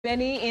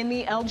Many in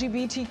the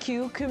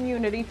LGBTQ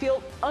community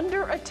feel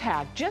under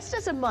attack just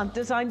as a month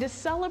designed to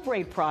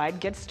celebrate Pride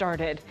gets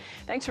started.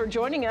 Thanks for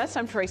joining us.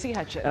 I'm Tracy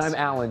Hutchins. And I'm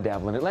Alan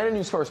Devlin. Atlanta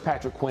News First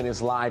Patrick Quinn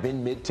is live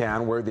in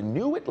Midtown where the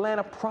new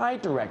Atlanta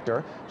Pride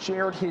director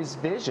shared his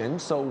vision.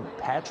 So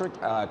Patrick,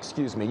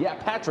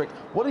 Patrick,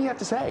 what do you have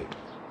to say?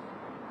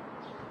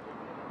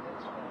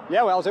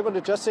 Yeah, well, I was able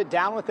to just sit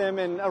down with him,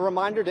 and a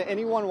reminder to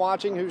anyone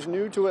watching who's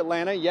new to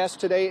Atlanta, yes,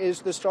 today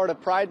is the start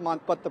of Pride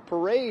Month, but the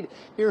parade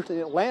here in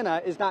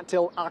Atlanta is not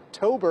till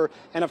October.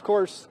 And of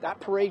course, that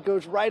parade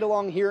goes right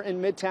along here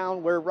in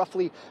Midtown where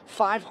roughly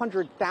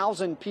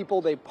 500,000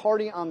 people, they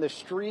party on the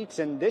streets.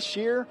 And this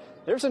year,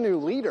 there's a new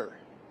leader.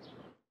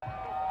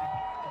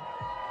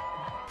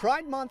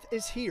 Pride Month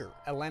is here.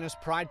 Atlanta's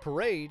Pride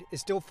Parade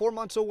is still 4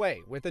 months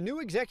away with a new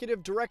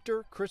executive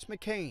director, Chris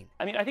McCain.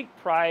 I think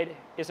Pride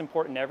is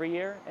important every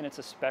year, and it's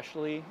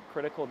especially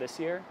critical this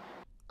year.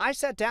 I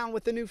sat down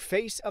with the new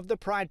face of the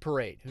Pride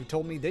Parade, who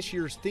told me this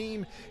year's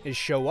theme is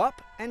show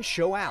up and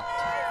show out.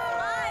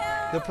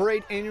 The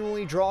parade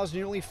annually draws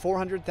nearly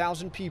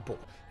 400,000 people,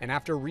 and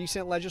after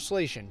recent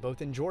legislation,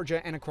 both in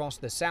Georgia and across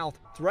the South,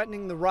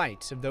 threatening the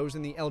rights of those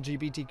in the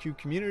LGBTQ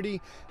community,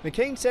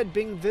 McCain said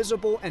being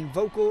visible and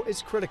vocal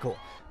is critical,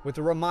 with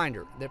a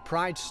reminder that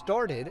Pride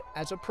started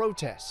as a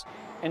protest.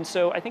 And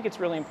so I think it's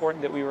really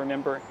important that we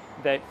remember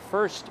that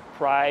first,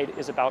 Pride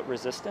is about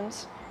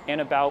resistance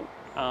and about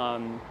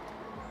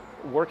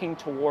working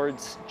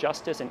towards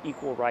justice and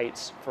equal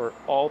rights for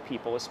all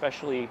people,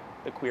 especially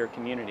the queer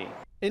community.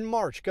 In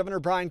March, Governor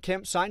Brian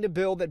Kemp signed a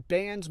bill that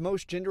bans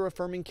most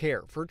gender-affirming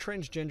care for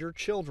transgender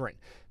children.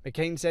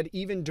 McCain said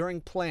even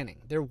during planning,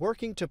 they're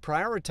working to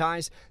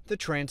prioritize the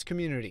trans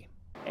community.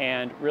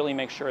 And really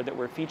make sure that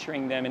we're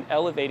featuring them and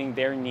elevating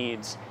their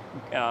needs,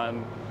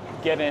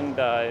 given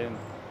the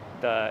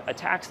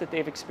attacks that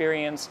they've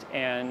experienced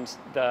and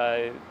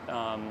the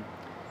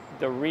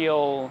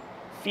real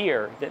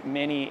fear that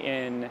many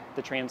in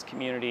the trans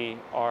community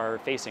are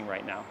facing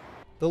right now.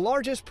 The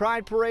largest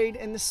Pride Parade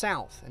in the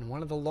South and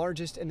one of the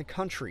largest in the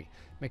country,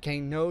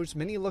 McCain knows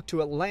many look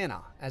to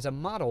Atlanta as a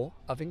model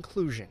of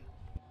inclusion.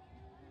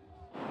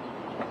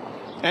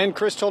 And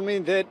Chris told me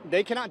that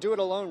they cannot do it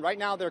alone. Right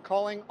now, they're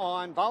calling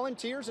on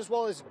volunteers as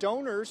well as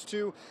donors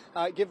to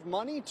give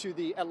money to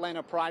the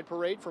Atlanta Pride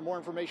Parade. For more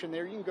information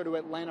there, you can go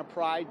to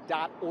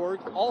atlantapride.org.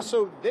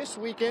 Also, this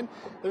weekend,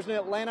 there's an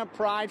Atlanta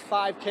Pride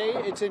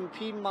 5K. It's in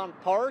Piedmont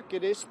Park.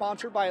 It is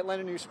sponsored by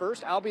Atlanta News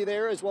First. I'll be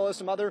there as well as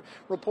some other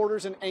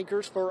reporters and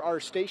anchors for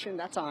our station.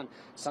 That's on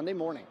Sunday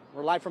morning.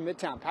 We're live from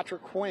Midtown.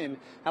 Patrick Quinn,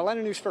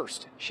 Atlanta News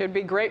First. Should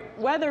be great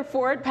weather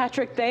for it.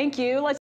 Patrick, thank you.